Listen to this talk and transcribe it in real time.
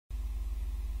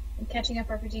I'm catching up,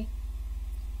 RPG.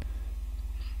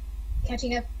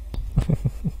 Catching up.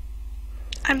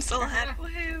 I'm still ahead.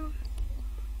 Woohoo!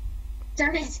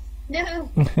 Darn it! No!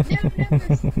 No,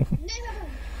 numbers! No!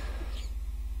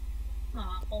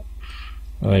 Oh.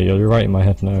 Oh, you're right in my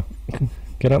head now.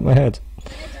 Get out my head.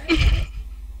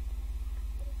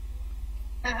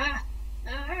 Ah!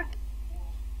 Ah!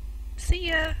 See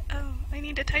ya! Oh, I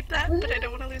need to type that, but I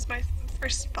don't want to lose my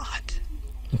first spot.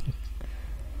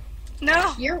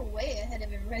 No! You're way ahead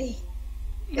of everybody.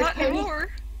 Not anymore!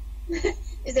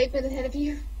 Is Ep1 ahead of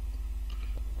you?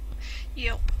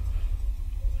 Yep.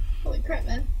 Holy crap,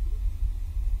 man.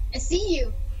 I see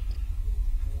you!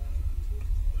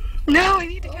 No, I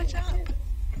need to catch up! Shit.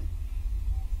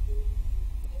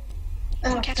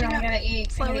 Oh, I'm catching no, up. I gotta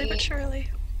eat. Slowly but surely.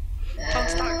 Don't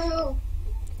starve. Oh.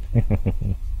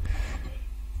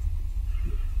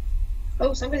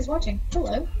 Oh, somebody's watching.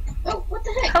 Hello. Oh, what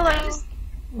the heck? Hello. Just...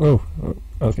 Oh,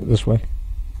 okay, this way.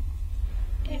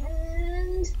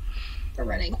 And we're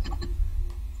running.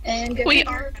 And good We thing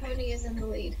are our pony is in the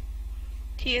lead.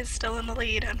 He is still in the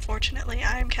lead, unfortunately.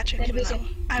 I am catching him, Beat though. you.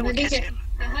 I will Beat catch you. him.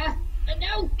 Haha.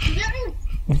 No! No!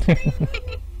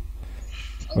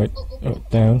 Wait,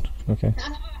 down. Okay.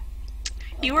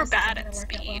 You were This bad isn't at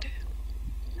gonna work out speed.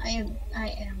 well. I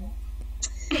am.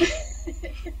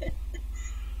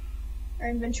 Our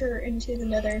adventure into the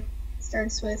Nether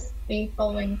starts with me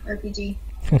following RPG.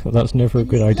 That's never a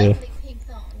good This idea. lovely pink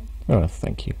thong. Oh,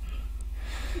 thank you.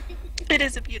 It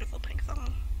is a beautiful pink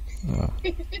thong. Ah.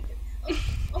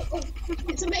 Oh,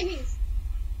 it's a maze!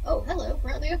 Oh, hello, we're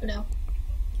out in the open now.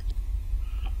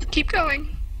 Keep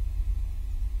going.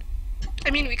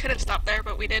 I mean, we could have stopped there,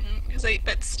 but we didn't, because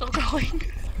 8-bit's still going.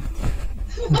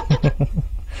 I don't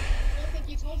think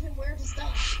you told him where to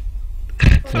stop.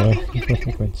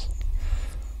 Points.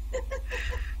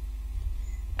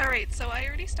 Alright, so I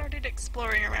already started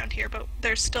exploring around here, but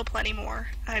there's still plenty more.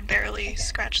 I barely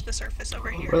scratched the surface over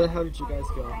here. Where the hell did you guys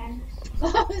go?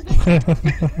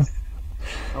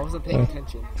 I wasn't paying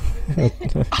attention. We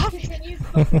continued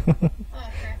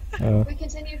we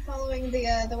continued following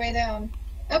the way down.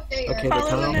 Oh, there you Okay, are. Follow the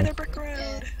tunnel. Nether brick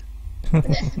road.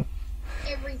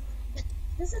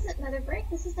 This isn't Nether brick,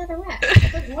 this is Nether rat.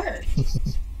 That doesn't work.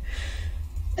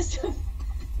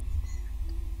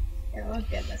 Oh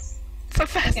goodness. So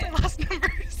fast Okay. I lost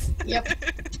numbers. Yep.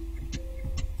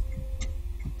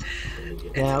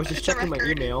 Yeah, I was just It's a checking my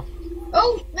record. email.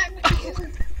 Oh,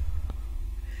 MacWilson.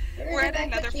 We're at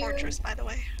another fortress, by the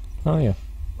way. Oh, yeah.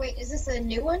 Wait, is this a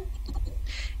new one?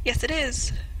 Yes, it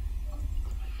is.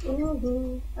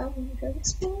 Ooh, I wanna go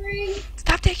exploring.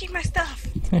 Stop taking my stuff.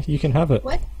 You can have it.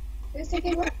 What? Who's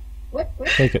taking what? What?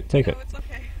 Take it, take No, it. it's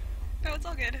okay. No, it's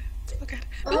all good. It's all good.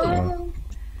 Oh,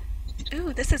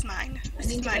 Ooh, this is mine. I This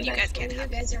need is to mine. go You back guys to can't where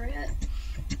have you it. guys are at.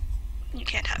 You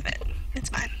can't have it.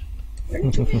 It's mine. Where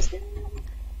did you guys go?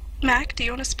 Mac, do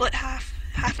you want to split half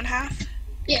and half?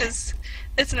 Yeah. Because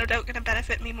it's no doubt going to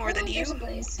benefit me more than you. There's a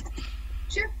blaze.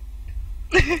 Sure.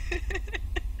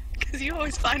 Because you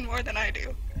always find more than I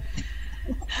do.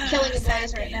 Killing a Sad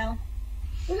blaze right day. now.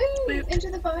 Woo! Boop.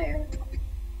 Into the fire.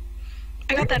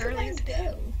 I got that Where did you earlier guys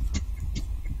today. go?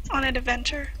 On an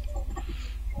adventure.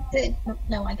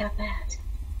 No, I got that.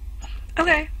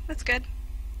 Okay, that's good.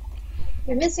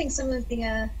 You're missing some of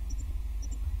the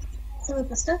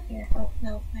stuff here. Oh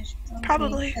no, I should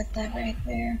Probably. put that right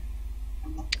there.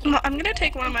 Well, I'm going to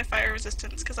take one of my fire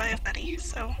resistance because I have many,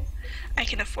 so I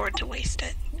can afford to waste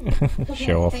it. Okay,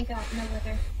 Show off. thank God, no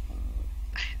wither.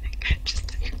 I think I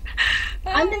just...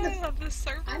 I'm in the- I love this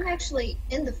server. I'm actually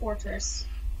in the fortress.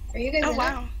 Are you guys Oh in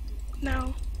wow.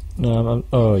 No. No,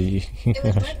 oh, you. it? It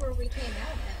was right where we came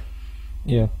out at.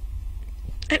 Yeah.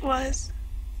 It was.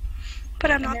 But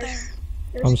I'm And not there.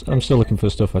 I'm still looking for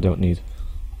stuff I don't need.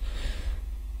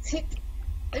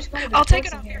 There's gotta be I'll take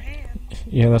it quartz off in your here. hand.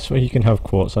 Yeah, that's where you can have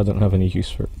quartz. I don't have any use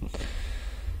for it.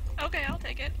 Okay, I'll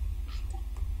take it.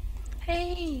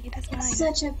 Hey, that's mine. It's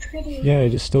such a pretty. Yeah,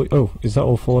 it's still. Oh, is that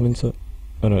all fallen into?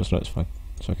 Oh no, it's not. It's fine.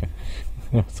 It's okay.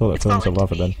 I thought it It's fell into falling to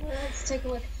lava me. then. Let's take a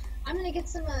look. I'm gonna get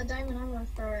some diamond armor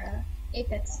for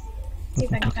 8-bits. See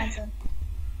if I can Okay. find some.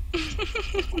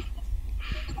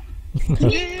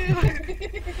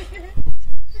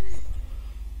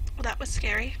 Well, that was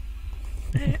scary.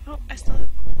 Oh, I still have...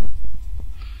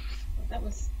 That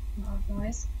was not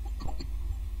noise.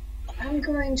 I'm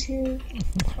going to.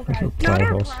 Oh god. Not Plow our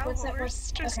horse. plow What's that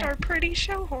horse, just Okay. our pretty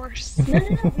show horse. No,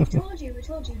 we told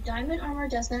you. Diamond armor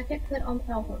does not get put on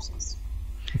plow horses.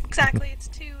 Exactly, it's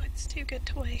too good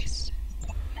to waste.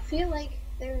 I feel like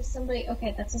there is somebody.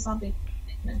 Okay, that's a zombie.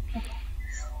 Okay.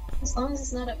 As long as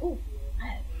it's not a. Ooh.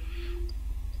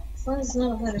 As long as it's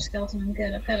not a wither skeleton, I'm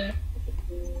good. I've got a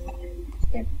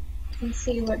Here, let's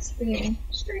see what's being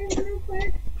streamed real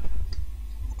quick.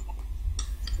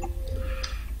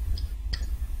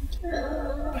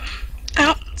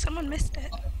 Oh, someone missed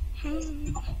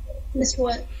it. Missed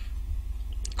what?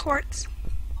 Quartz.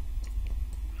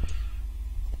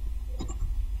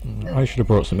 I should have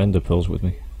brought some ender pills with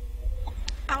me.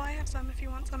 Oh, I have some if you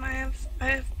want some. I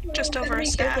have just Oh, over a be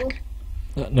careful.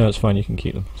 stack. No, it's fine, you can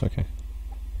keep them. It's okay.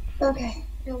 Okay,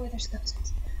 no where their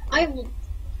skeletons. I'm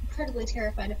incredibly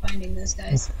terrified of finding those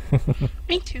guys.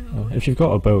 Me too. If you've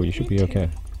got a bow, you should be okay.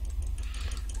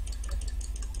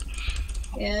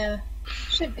 Yeah,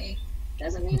 should be.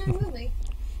 Doesn't mean I will be.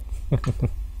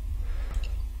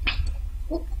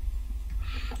 Oop.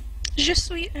 Je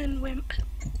suis un wimp.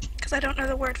 Because I don't know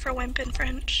the word for wimp in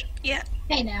French yet.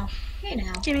 Hey now. Hey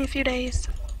now. Give me a few days.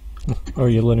 Oh,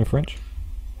 you're learning French?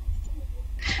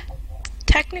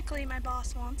 Technically, my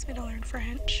boss wants me to learn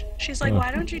French. She's like, Oh.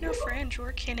 why don't you know French?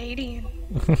 We're Canadian.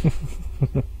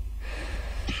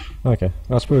 Okay,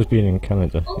 I suppose being in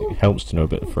Canada it helps to know a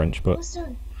bit of French, but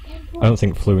Glowstone and I don't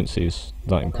think fluency is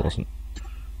that important.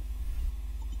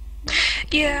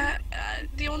 Yeah,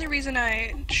 the only reason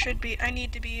I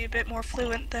need to be a bit more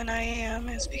fluent than I am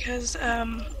is because,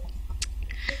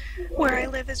 where I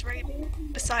live is right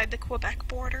beside the Quebec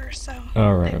border, so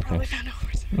Oh, right, they okay. probably found out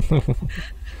where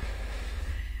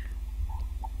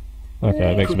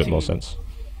Okay, it makes a bit more sense.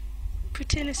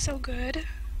 Poutine is so good.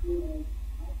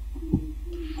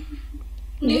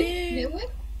 New one?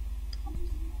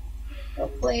 Oh,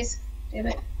 please. Damn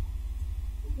it.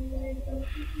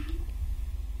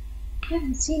 I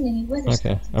haven't seen any wither Okay,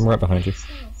 skeletons. I'm right behind you.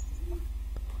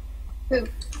 Who?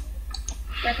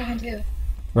 Right behind who?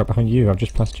 Right behind you, I've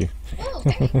just passed you. Oh,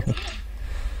 hey, how's it going?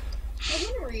 I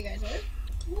wonder where you guys are.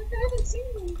 Look, I haven't seen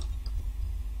them.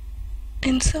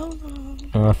 In so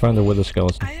long. Oh, I found a wither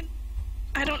skeleton.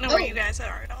 I don't know where you guys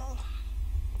are at all.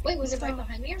 Wait, was it right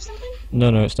behind me or something?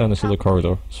 No, it's down this little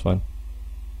corridor. It's fine.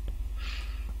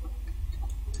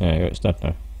 There you go, it's dead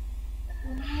now.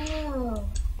 Oh.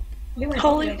 You went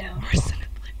all the Holy way down. horse and a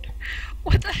blender.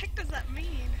 What the heck does that mean?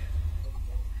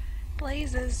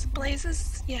 Blazes.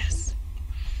 Blazes? Yes.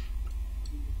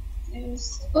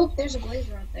 There's a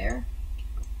blazer out there.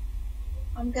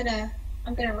 I'm gonna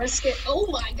risk it. Oh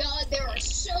my god, there are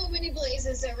so many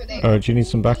blazes over there. Oh, do you need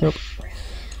some backup?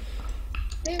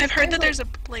 I've heard that there's a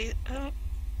blaze. Oh,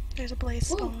 there's a blaze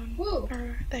Whoa, spawn. whoa.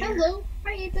 Or there. Hello,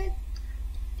 hi Ethan.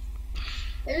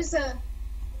 There's a.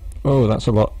 Oh, that's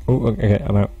a lot. Oh, okay,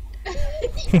 I'm out.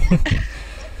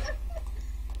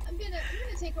 I'm gonna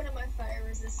take one of my fire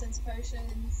resistance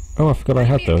potions. Oh, I forgot I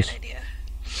had That'd be a those. good idea.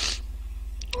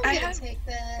 I'm gonna take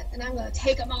that, and I'm gonna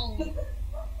take them all.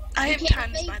 I have can't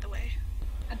tons, beat- by the way.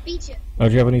 I beat you. Oh,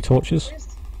 do you have any torches?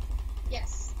 First.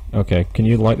 Yes. Okay, can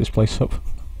you light this place up?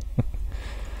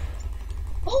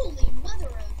 Holy mother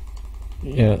of.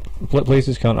 Yeah,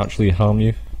 blazes can't actually harm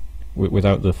you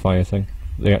without the fire thing.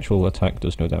 The actual attack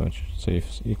does no damage, so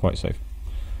you're quite safe.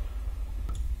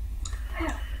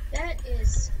 Wow, that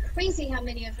is crazy how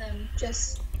many of them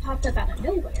just popped up out of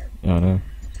nowhere. I know.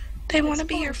 They want to That's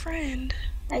be fun. your friend.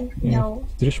 I Yeah. know.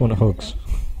 They just want hugs.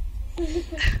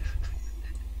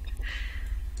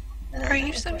 Are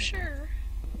you so sure?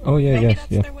 Oh yeah, Maybe yes,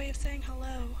 that's yeah. their way of saying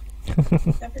hello.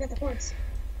 Don't forget the quartz.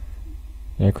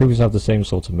 Yeah, creepers have the same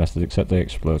sort of method, except they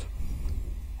explode.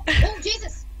 Oh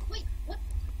Jesus! Wait, what?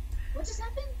 What just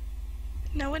happened?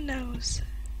 No one knows.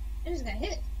 I just got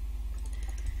hit.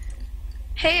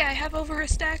 Hey, I have over a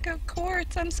stack of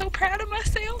quartz. I'm so proud of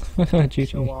myself. Show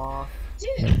GG. off.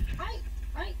 Dude,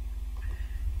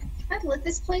 I'd lit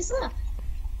this place up.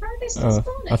 How are they still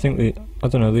spawning? I think I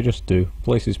don't know, they just do.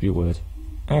 Places be weird.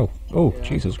 Ow. Oh, Yeah,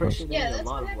 Jesus I'm pretty Christ. sure they Yeah, need a that's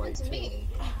lot what of happened to light, me.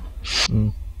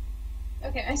 Mm.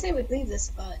 Okay, I say we leave this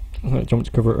spot. Do you want me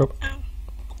to cover it up? Oh,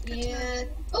 Yeah.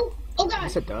 Oh god!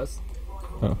 Yes, it does.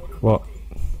 Oh, what?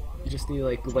 You just need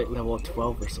like light level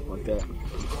 12 or something like that.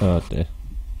 Oh dear.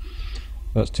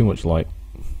 That's too much light.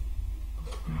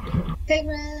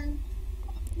 Pigman!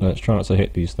 Let's try not to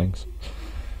hit these things.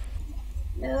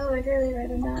 No, I'd really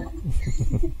rather not.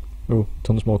 Oh,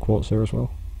 tons more quartz here as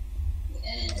well.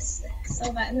 Yes.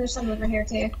 So bad. And there's some over here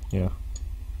too. Yeah.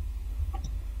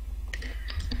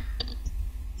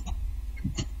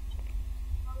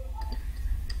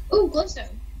 Ooh, glowstone.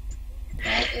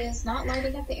 That is not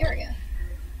lighting up the area.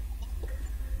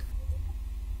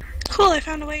 cool. I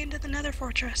found a way into the Nether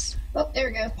fortress. Oh, there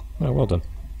we go. Oh, well done.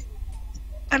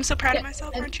 I'm so proud of Yeah,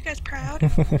 myself. I'm- Aren't you guys proud?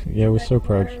 Yeah, we're so But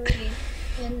proud. we're already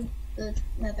in the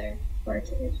nether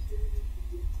fortress.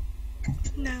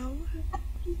 No.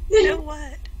 No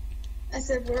what? I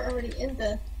said we're already in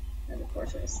the nether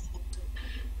fortress.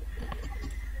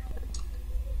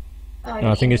 Oh,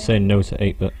 No, I think it's saying no to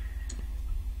 8-bit.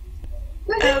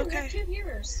 Woohoo, Okay. we have 2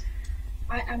 viewers.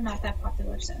 I'm not that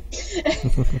popular, so.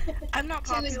 I'm not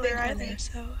 2 is popular big for either, me.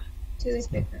 so. 2 is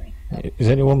big for me. Is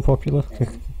anyone popular?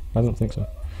 I don't think so.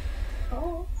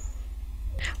 Oh,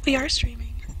 We are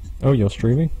streaming. Oh, you're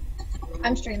streaming?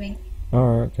 I'm streaming.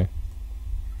 Oh, okay.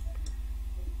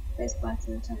 Face blocks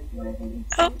in the top of my thing.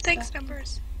 Oh, thanks,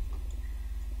 numbers.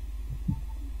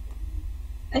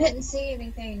 I didn't see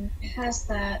anything past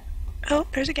that. Oh,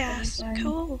 there's a gas. Fine.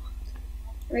 Cool.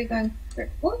 Where are you going?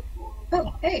 What?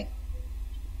 Oh, hey.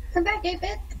 Come back,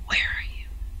 8-bit. Where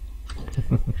are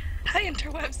you? Hi,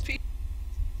 interwebs people.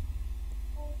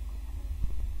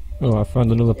 Oh, I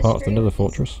found another The part of the stream Nether is-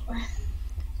 fortress.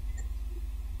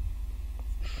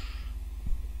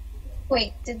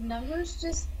 Wait, did Numbers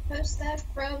just post that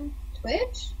from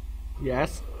Twitch?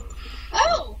 Yes.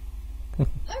 Oh! Okay.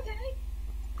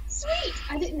 Sweet!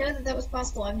 I didn't know that that was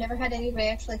possible. I've never had anybody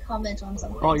actually comment on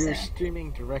something. Oh, you're so.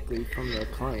 streaming directly from the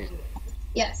client.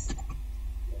 Yes.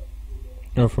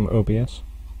 Oh, from OBS?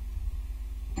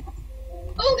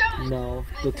 Oh god! No,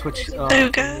 the Twitch, Oh,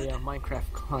 from God. the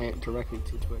Minecraft client directly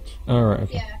to Twitch. Alright,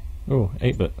 okay. Yeah. Oh,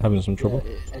 8-bit, having some trouble.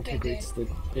 Yeah,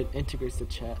 it integrates the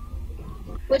chat.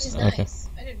 Which is Okay. nice.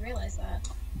 I didn't realize that.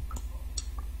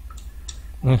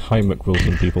 Hi,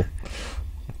 MacWilson people.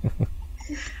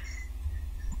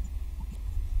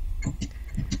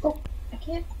 Oh, I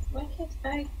can't. Why can't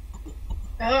I?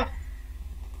 Ah!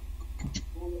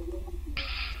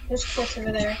 There's quartz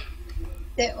over there.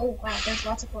 Oh wow, there's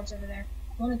lots of quartz over there.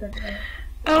 I wanna go there.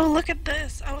 Oh, look at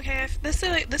this. Okay,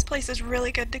 this place is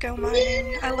really good to go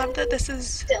mining. I love that this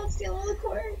is. Don't steal all the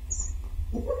quartz.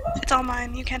 It's all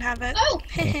mine. You can have it. Oh!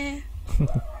 I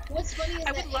What's funny is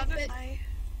that would love 8-bit, if I.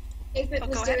 8-bit Oh,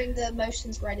 was go ahead. doing the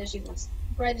motions right as you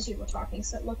were talking,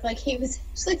 so it looked like he was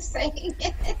actually saying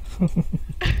it.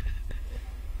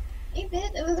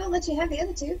 8-bit, I was gonna let you have the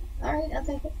other 2. Alright, I'll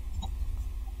take it.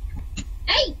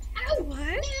 Hey! Ow!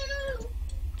 What?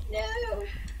 No! No!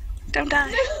 Don't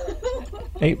die. No!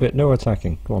 8-bit, no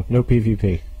attacking. Come on, no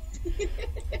PvP.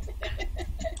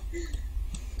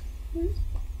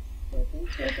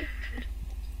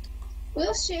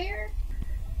 We'll share.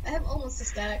 I have almost a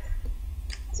stack.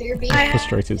 So you're being I have-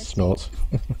 Frustrated snort.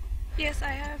 Yes, I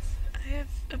have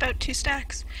about 2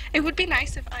 stacks. It would be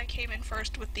nice if I came in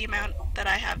first with the amount that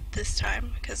I have this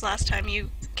time, because last time you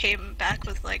came back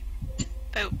with like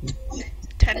about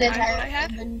 10 an times what I entire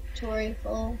had. inventory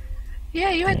full.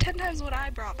 Yeah, you had 10 times what I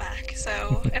brought back,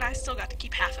 so, and I still got to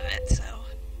keep half of it, so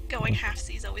going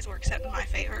half-seas always works out in my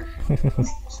favor.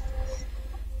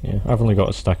 Yeah, I've only got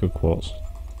a stack of quartz.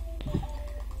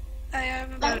 I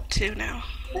have about 2 now.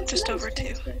 That's Just nice, over 2.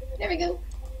 that's good. There we go.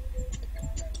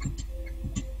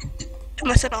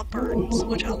 Unless it all burns,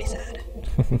 which I'll be sad.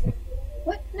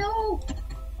 What? No!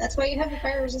 That's why you have the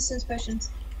fire resistance potions.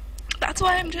 That's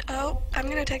why I'm just. Oh, I'm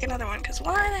gonna take another one, because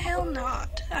why the hell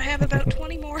not? I have about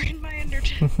 20 more in my ender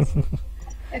chest.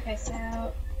 Okay, so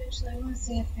actually I want to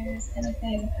see if there's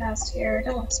anything past here. I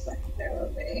don't expect there will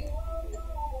be.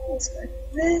 Let's go.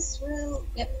 This will.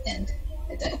 Yep, end.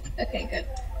 It did. Okay, good.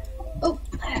 Oh!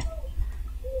 Ah.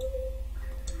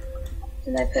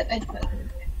 Did I put. I put.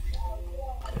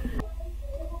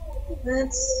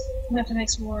 Let's. I'm gonna have to make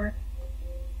some more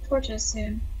torches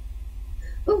soon.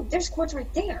 Ooh, there's quartz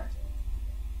right there!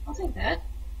 I'll take that.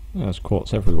 Yeah, there's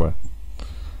quartz everywhere.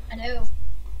 I know.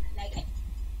 I like it.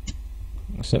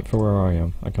 Except for where I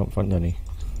am. I can't find any.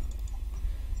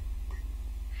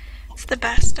 It's the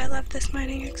best. I love this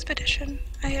mining expedition.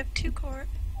 I have 2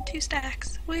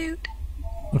 stacks. Woot!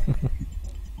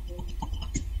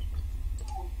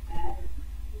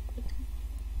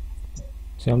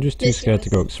 See, I'm just too This scared to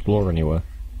is- go explore anywhere.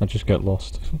 I just get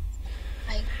lost.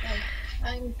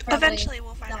 I'm probably Eventually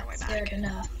we'll find our not way scared back.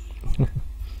 enough.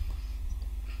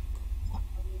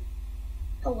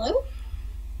 Hello?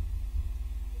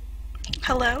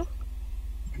 Hello?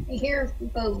 I hear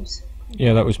bows.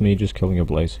 Yeah, that was me just killing a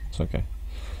blaze. It's okay.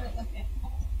 Oh, okay.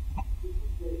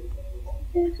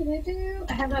 What can I do?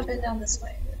 I have not been down this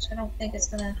way, which I don't think it's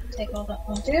gonna take all that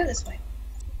long to go this way.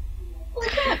 Holy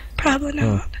crap! Probably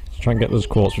Oh, not. let's try and get those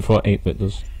quartz before 8-bit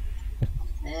does.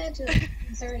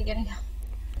 It's already getting up.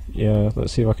 Yeah,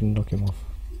 let's see if I can knock him off.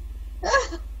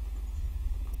 Ah!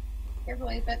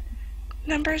 Careful, but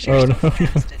Numbers, you're Oh, so no.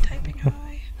 fast at typing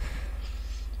high.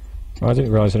 Oh, I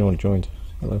didn't realise anyone joined.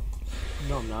 Hello.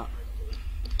 No, I'm not.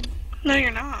 No,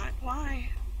 you're not. Why?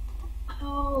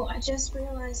 oh, I just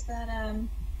realized that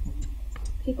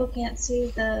people can't see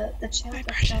the chat My that's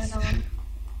precious. going on.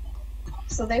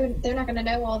 So they're not gonna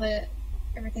know all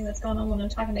everything that's going on when I'm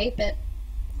talking to 8-bit.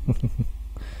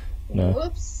 No.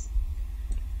 Whoops.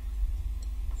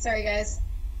 Sorry, guys.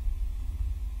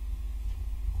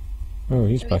 Oh,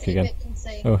 he's back again.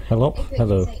 Oh, hello. It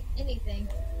Hello. say anything.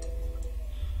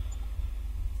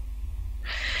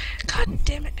 God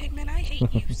damn it, Pigman, I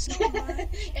hate you so much.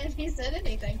 And he said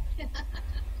anything.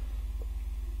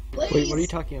 Please. Wait, what are you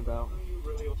talking about?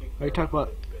 Are you talking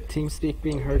about TeamSpeak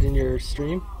being heard in your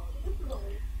stream?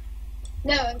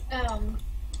 No,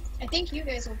 I think you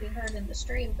guys will be heard in the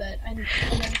stream, but I know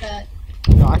that.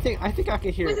 No, I think I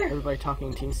can hear everybody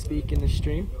talking TeamSpeak in the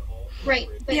stream. Right,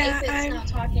 but Yeah, if it's I'm- not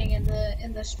talking in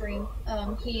the stream,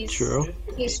 he's True.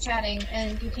 he's chatting,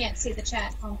 and you can't see the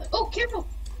chat on the. Oh, careful,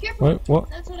 careful! Wait, what?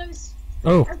 That's what I was.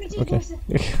 Oh, RPG okay.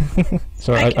 voices.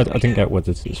 Sorry, I didn't get what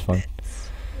it's fine.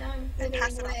 Now I'm And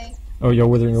pass withering it away. Oh, you're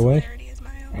withering away? Severity is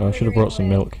my own. Oh, I should have brought some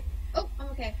milk. Oh, I'm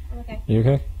okay. I'm okay. You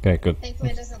okay? Okay, good.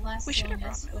 Thankfully, it doesn't last We as should long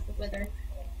have as brought with the wither.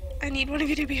 I need one of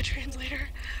you to be a translator.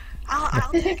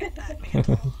 I'll take up that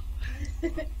mantle.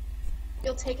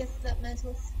 You'll take us to that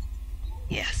mental.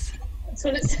 Yes. That's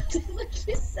what it sounded like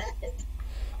you said.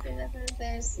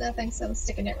 There's nothing, so I'm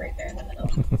sticking it right there in the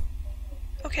middle.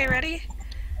 Okay, ready?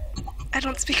 I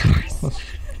don't speak horse.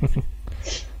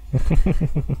 Oh,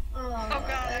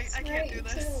 God, that's I can't do right,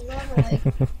 this. too, lovely.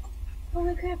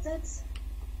 Holy crap, that's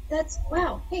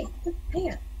wow. Hey, look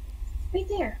there, right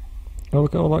there. Oh,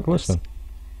 look at all that glisten.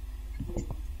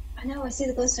 I know I see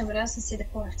the glowstone, but I also see the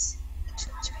quartz.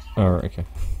 Alright, okay.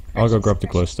 I'll go grab the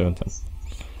glowstone then.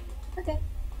 Okay.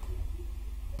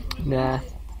 Nah.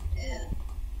 Yeah.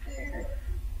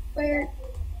 Where?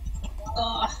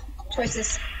 Oh,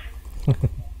 choices.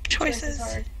 Choices.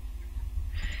 Hard.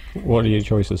 What are your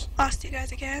choices? Lost you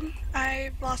guys again.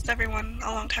 I lost everyone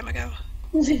a long time ago.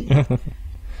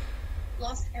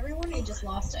 Lost everyone, or you just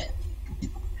lost it?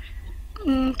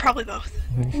 Probably both.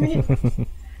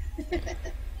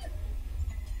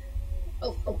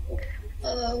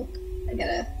 Oh, I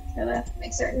gotta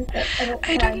make certain that I don't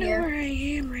I cry don't know here. where I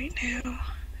am right now.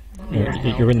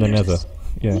 You're in the Nether.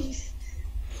 Yeah.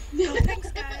 Oh,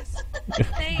 thanks, guys.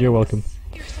 Thanks. You're welcome.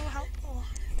 You're so helpful.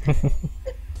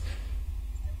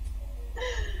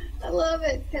 I love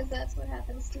it, because that's what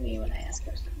happens to me when I ask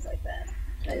questions like that.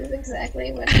 That is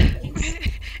exactly what happens.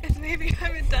 It's maybe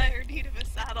I'm in dire need of a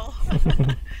saddle.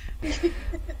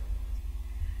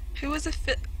 Who was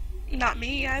not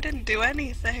me, I didn't do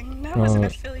anything. I wasn't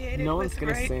affiliated no with one's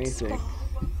gonna right say anything. school.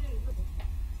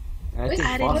 I Wait, think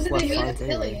I Boss what do they left mean signs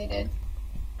anyway. affiliated?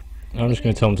 I'm just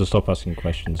going to tell him to stop asking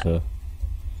questions here.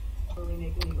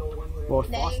 Well, if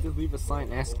Nay. Foss did leave a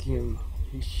sign asking him,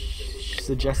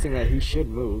 suggesting that he should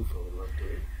move.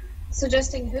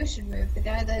 Suggesting who should move? The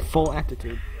guy that... Full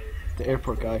aptitude. The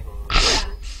airport guy. Yeah.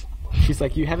 She's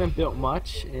like, you haven't built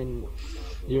much, and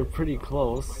you're pretty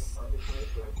close.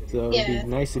 So Yeah. it'd be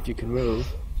nice if you could move.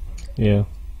 Yeah.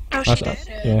 Oh, she did?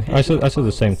 Yeah, I said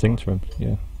the same thing to him.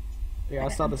 Yeah. Yeah, I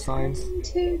saw the signs.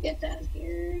 To get down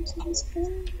here to this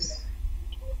place.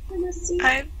 Let's see.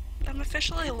 I'm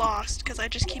officially lost because I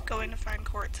just keep going to find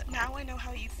quartz. Now I know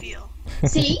how you feel.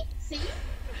 See? See?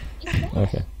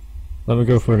 Okay. Let me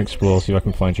go for an explore, see if I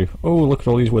can find you. Oh, look at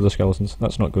all these wither skeletons.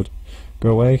 That's not good.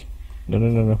 Go away. No, no,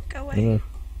 no, no. Go away. No,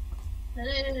 no.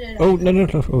 No. Oh, no, no,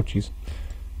 no. Oh, jeez.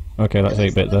 Okay, that's At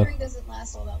least 8-bit the there. withering doesn't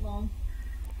last all that long.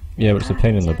 Yeah, but it's a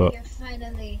pain in the Down butt. here,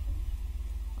 finally.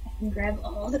 I can grab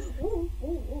all the... Ooh.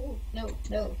 No.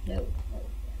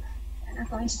 I'm not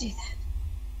going to do that.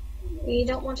 We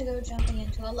don't want to go jumping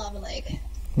into a lava lake.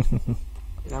 And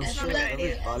I'm As sure lovely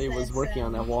everybody as was that working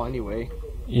on that sounds. wall anyway.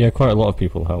 Yeah, quite a lot of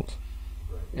people helped.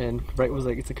 And Bright was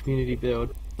like, it's a community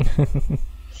build.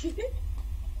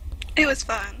 It was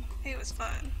fun. It was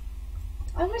fun.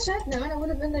 I wish I'd known. I would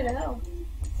have been there to help.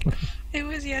 It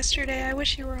was yesterday. I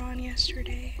wish you were on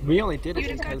yesterday. We only did it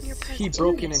You'd have gotten your because he present.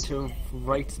 broke in into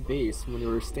Wright's base when we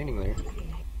were standing there.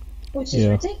 Which is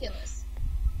Yeah. ridiculous.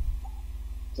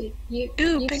 Dude, you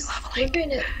Ooh, you big just,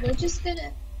 lava we're just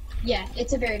gonna... Yeah,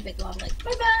 it's a very big lava lake.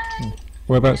 Bye-bye!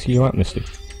 Whereabouts are you at, Misty?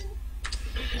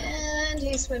 And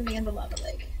he's swimming in the lava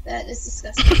lake. That is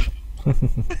disgusting.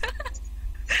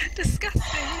 Disgusting.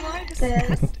 Why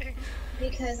disgusting?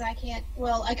 Because I can't...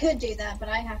 Well, I could do that, but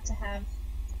I have to have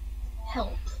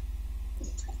help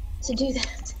to do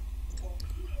that.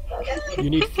 You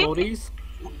need floaties?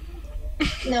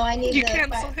 No, I need You the...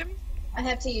 cancel him? I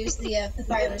have to use the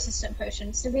fire resistant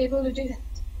potions to be able to do that.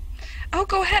 Oh,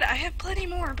 go ahead. I have plenty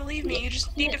more. Believe me. You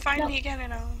just need to find No. me again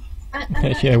and I'll... I'm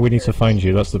not Yeah, we need to sure. find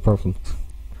you, that's the problem.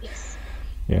 Yes.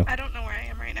 I don't know where I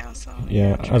am right now, so...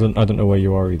 Yeah, I don't know where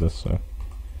you are either, so...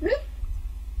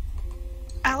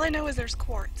 All I know is there's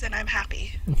quartz, and I'm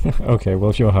happy. Okay, well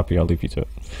if you're happy, I'll leave you to it.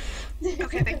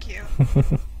 Okay, thank you.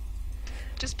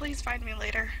 Just please find me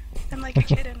later. I'm like a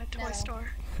kid in a toy No. store.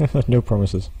 No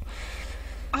promises.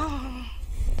 Oh,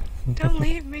 don't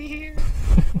leave me here.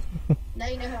 Now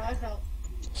you know how I felt.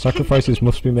 Sacrifices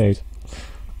must be made.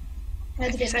 I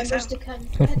had to If you get say numbers so. to come.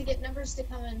 I had to get numbers to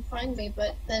come and find me,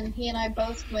 but then he and I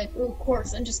both went, "Ooh,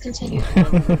 quartz," and just continued.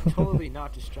 We're totally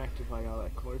not distracted by all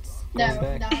that quartz. No,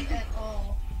 Going back. not at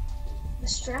all.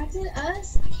 Distracted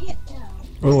us? I can't tell.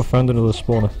 Oh, I found another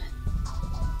spawner.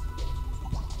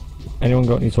 Anyone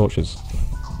got any torches?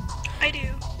 I do,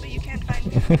 but you can't find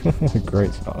me.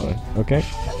 Great. Okay.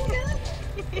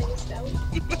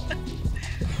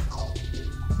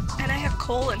 And I have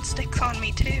coal and sticks on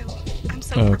me too. I'm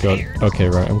so Oh god. prepared. Okay,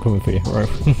 right. I'm coming for you. Right.